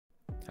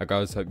Hi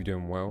guys, hope you're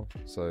doing well.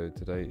 So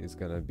today is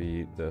going to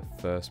be the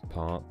first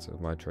part of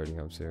my trading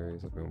up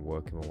series. I've been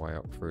working my way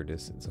up through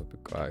this since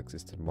I've got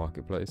access to the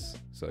marketplace.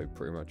 So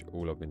pretty much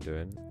all I've been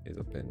doing is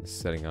I've been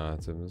selling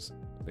items,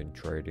 I've been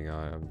trading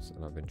items,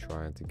 and I've been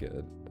trying to get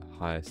the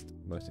highest,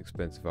 most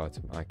expensive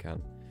item I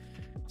can.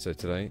 So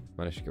today, I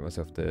managed to get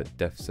myself the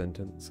death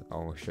sentence. I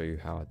want to show you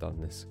how I've done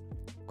this.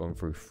 I've gone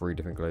through 3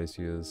 different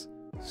glaciers,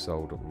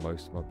 sold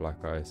most of my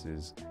black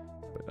ices,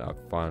 but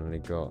I've finally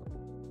got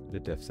the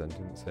death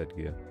sentence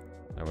headgear.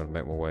 I'm going to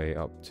make my way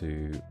up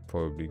to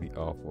probably the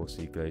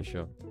R4C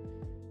glacier,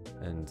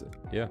 and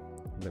yeah,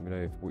 let me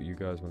know what you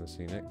guys want to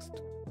see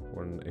next.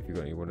 If you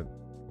got any want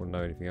to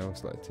know anything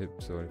else, like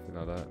tips or anything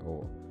like that, or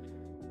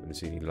want to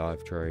see any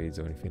live trades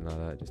or anything like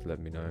that, just let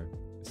me know.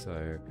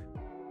 So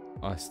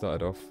I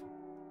started off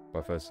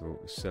by first of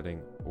all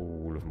selling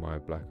all of my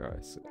black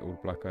ice. All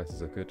black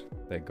ices are good,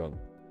 they're gone.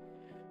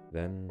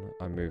 Then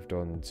I moved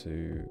on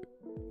to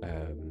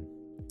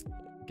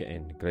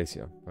getting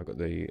glacier. I got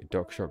the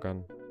dock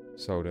shotgun,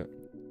 sold it,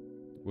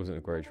 wasn't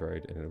a great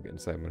trade, ended up getting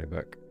the same money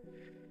back.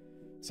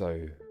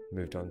 So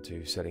moved on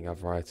to selling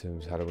other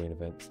items, Halloween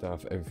event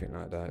stuff, everything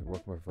like that,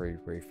 working my way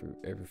through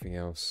everything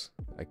else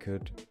I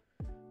could.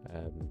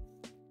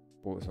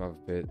 Bought some other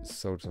bits,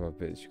 sold some other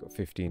bits. You've got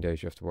 15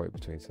 days you have to wait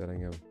between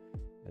selling them,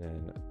 and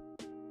then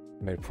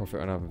made a profit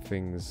on other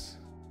things,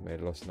 made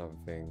a loss on other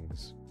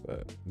things,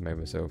 but made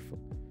myself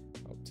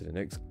up to the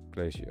next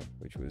glacier,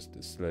 which was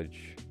the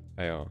sledge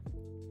AR.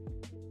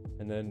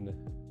 And then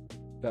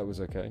that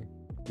was okay,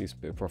 decent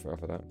bit of profit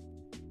off of that.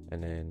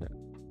 And then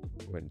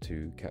went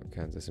to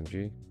Capcan's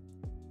SMG,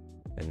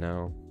 and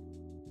now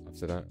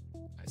after that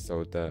I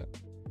sold that,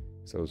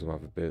 sold some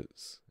other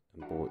bits,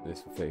 and bought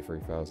this for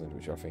 33,000,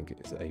 which I think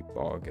is a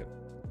bargain.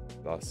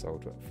 That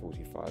sold at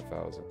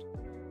 45,000.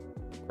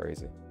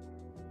 Crazy.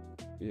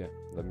 But yeah,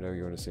 let me know what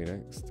you want to see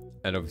next.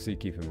 And obviously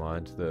keep in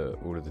mind that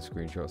all of the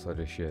screenshots I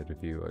just shared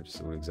with you are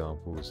just all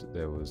examples.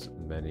 There was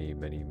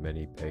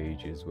many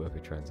pages worth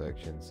of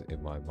transactions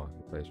in my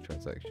marketplace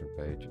transaction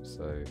page,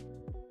 so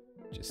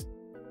just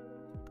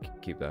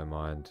keep that in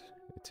mind.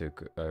 It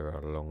took over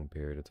a long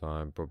period of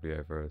time, probably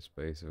over a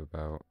space of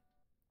about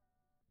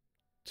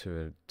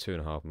two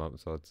and a half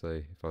months, I'd say,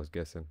 if I was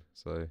guessing.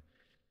 So it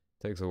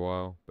takes a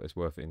while, but it's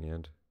worth it in the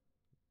end.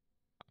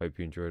 I hope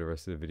you enjoy the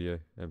rest of the video,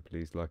 and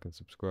please like and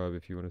subscribe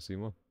if you want to see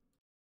more.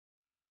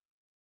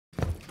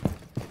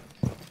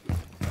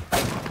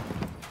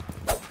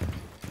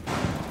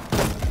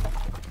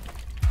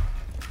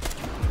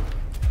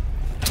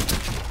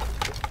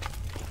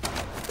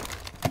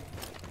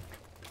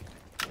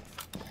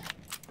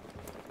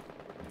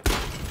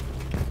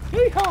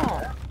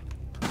 Yeehaw!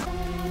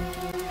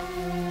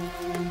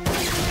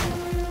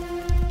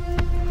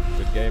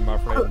 Good game, my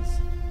friends.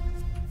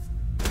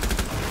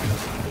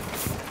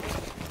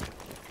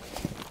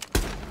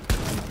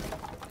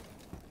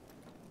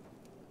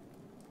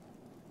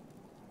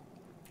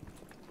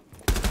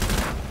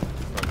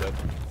 I'm dead.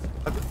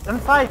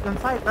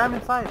 Inside, ram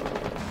inside.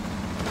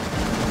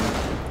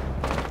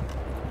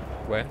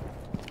 Where?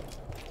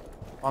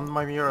 On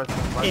my mirrors.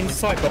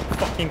 Inside, but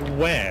fucking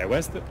where?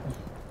 Where's the...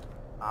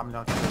 I'm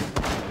not sure.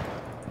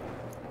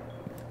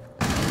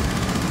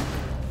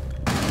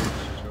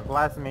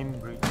 Glass main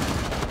breach.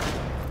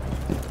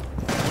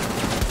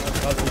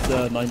 That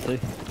was 90.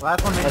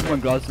 Last one main That's one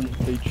breach. glass in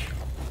beach.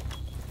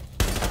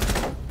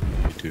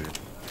 Dude.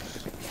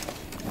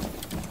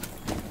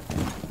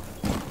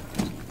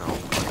 Oh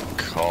my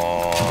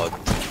god.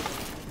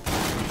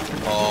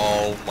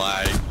 Oh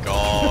my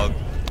god.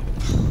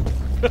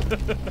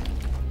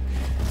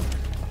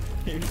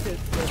 You get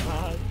so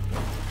hard.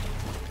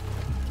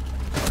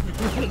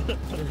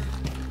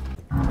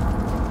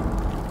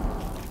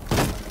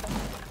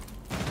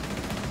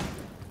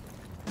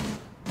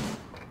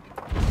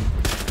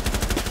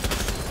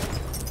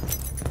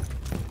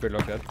 Good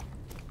luck, Dad.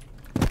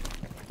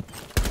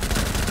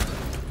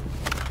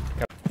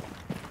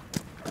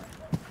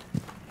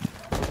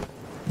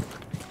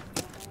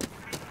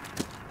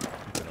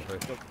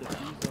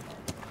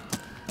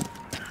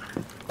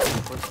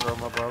 Push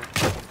room above.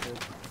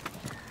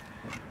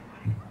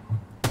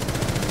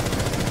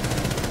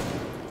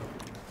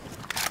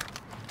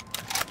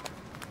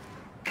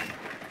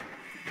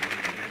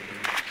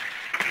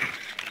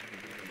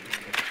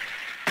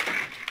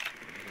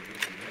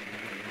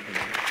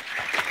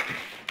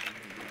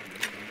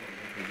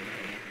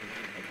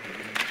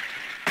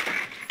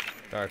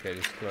 Okay,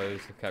 just close.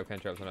 The Capcan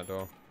traps on that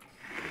door.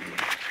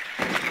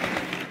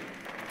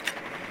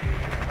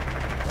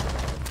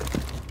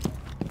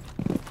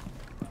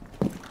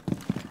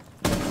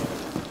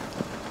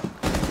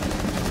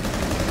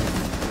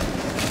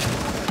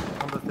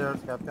 On the stairs,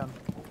 Capcan.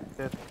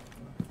 Sit.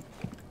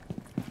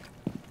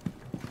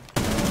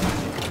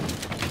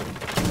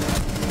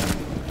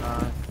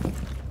 Nice.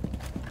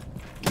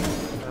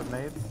 Have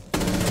nades.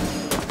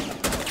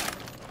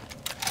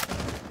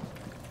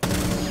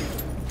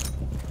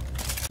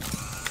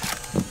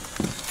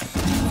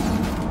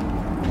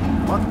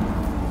 What?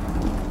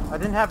 I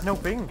didn't have no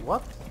ping.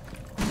 What?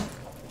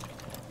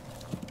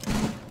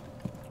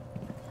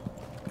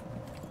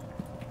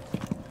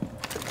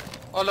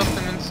 All of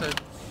them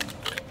inside.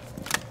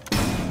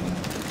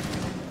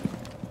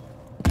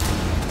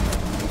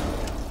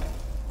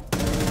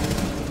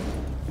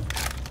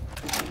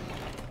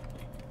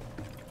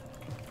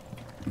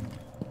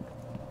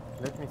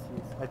 Let me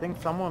see. I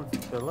think someone's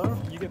pillar.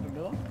 You get the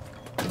miller?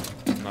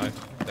 No,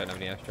 don't have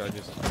any ash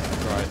charges.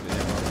 Tried, but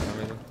didn't work for some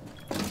reason.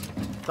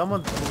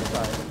 Someone's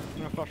inside.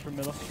 I'm gonna flash for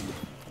miller.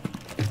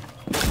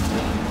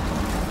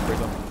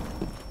 Freeze on.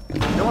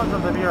 No one's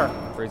on the mirror.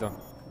 Freeze on.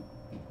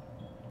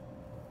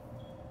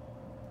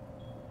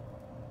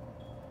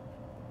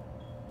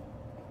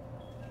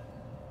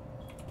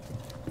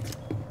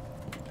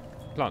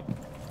 Plant.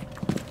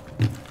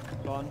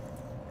 Gone.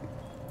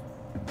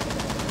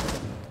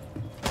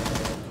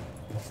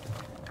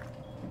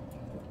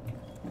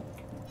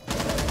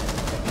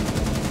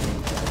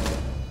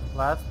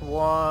 Last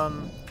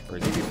one.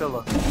 Freeze. Maybe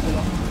pillar.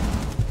 Miller.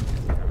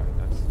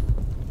 Nice.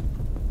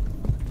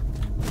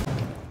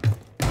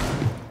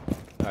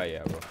 Oh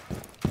yeah, well.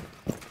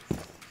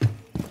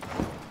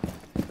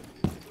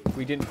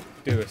 We didn't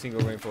do a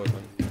single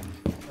reinforcement.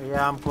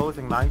 Yeah, I'm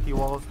closing 90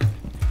 walls.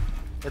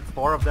 It's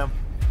 4 of them.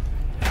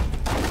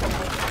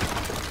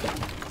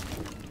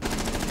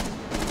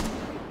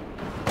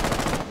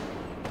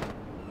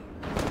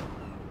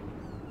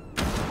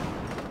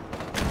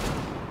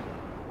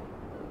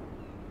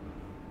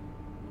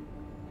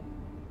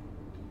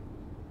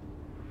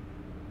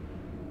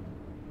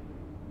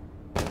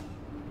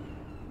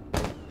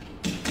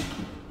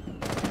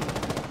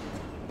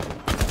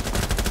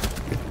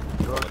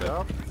 Good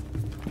job.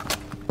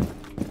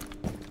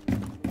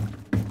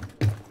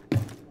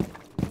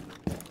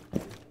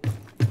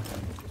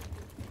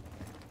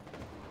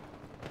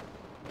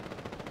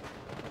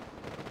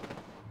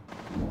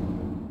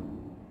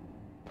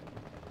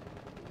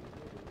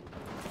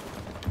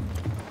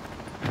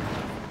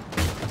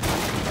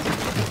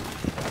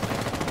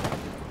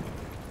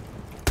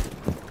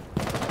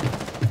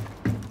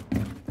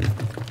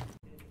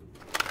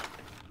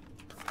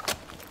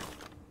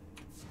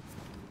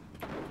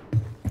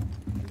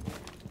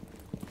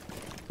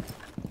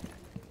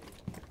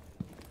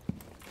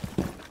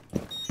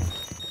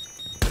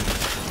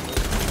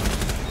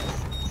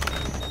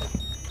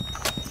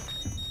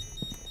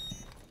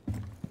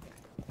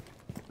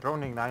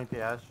 Droning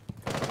 90 Ash.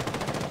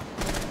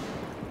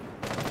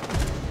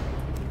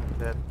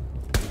 Dead.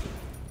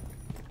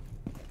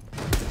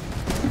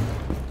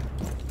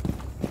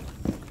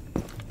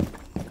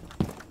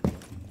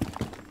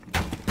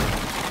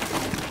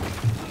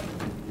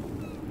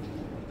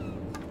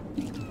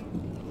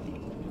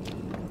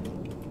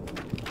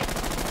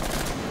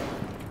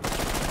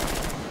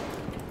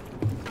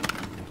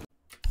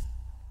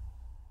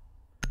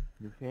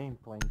 If you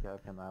ain't playing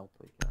Captain, I'll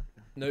play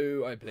Captain.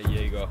 No, I play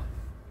Jager.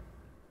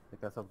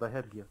 Because of the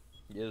headgear.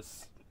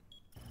 Yes.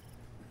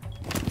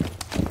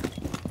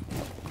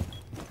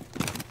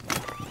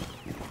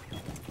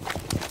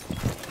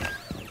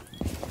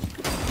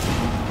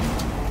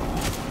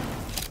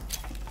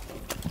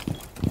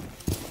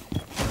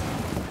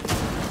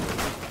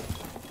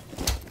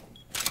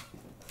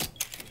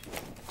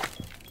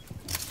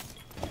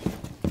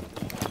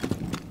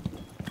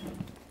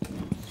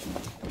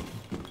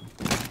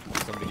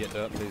 Somebody get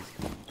dirt, please.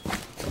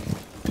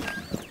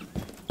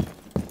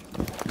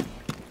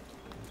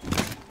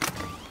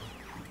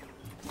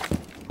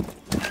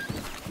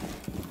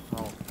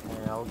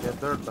 Okay, I'll get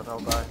dirt, but I'll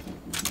die.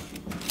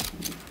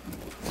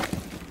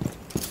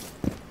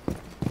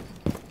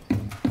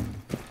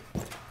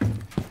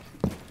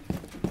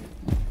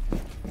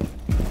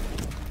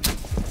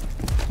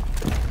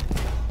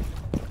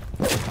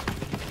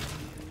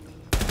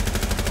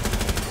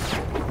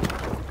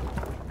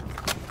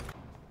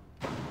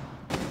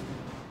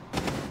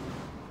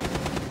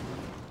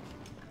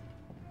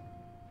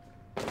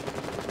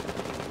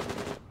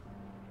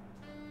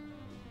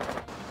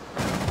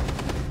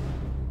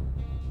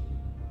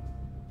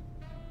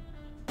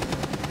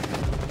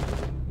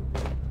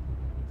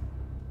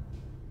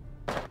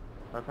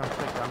 I can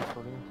take guns for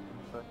you.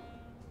 Inside.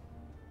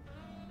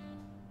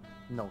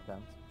 No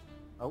guns.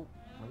 Oh,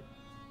 wait.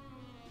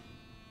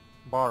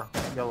 Bar,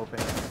 yellow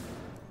paint.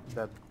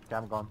 Dead.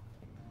 Cam gone.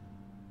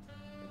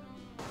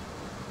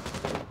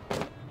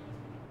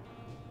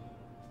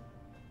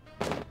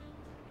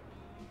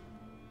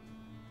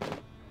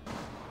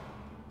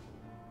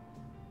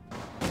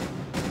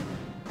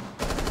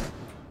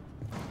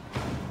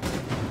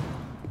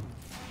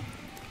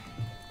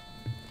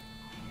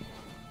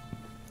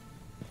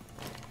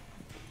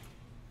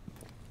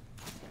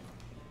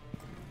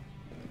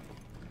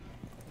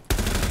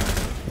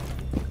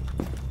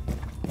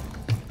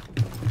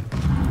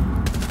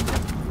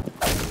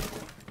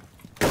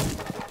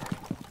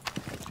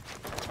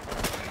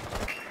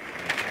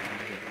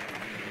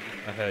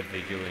 I heard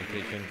visual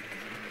indication.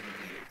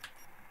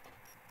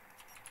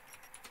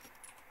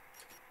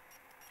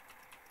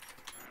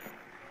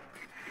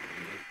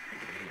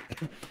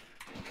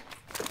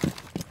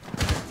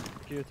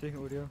 Security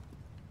audio.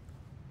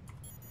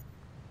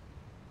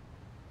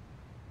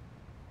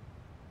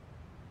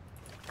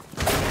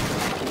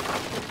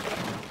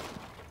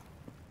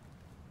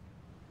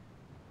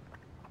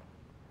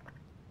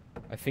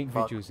 I think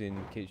Fuck. Vigil's in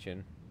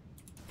kitchen.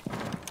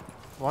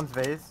 One's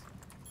vase.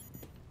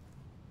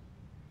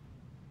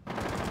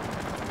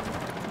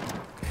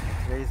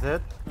 Vase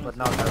hit, but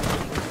not that.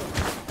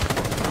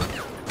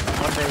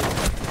 One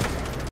vase.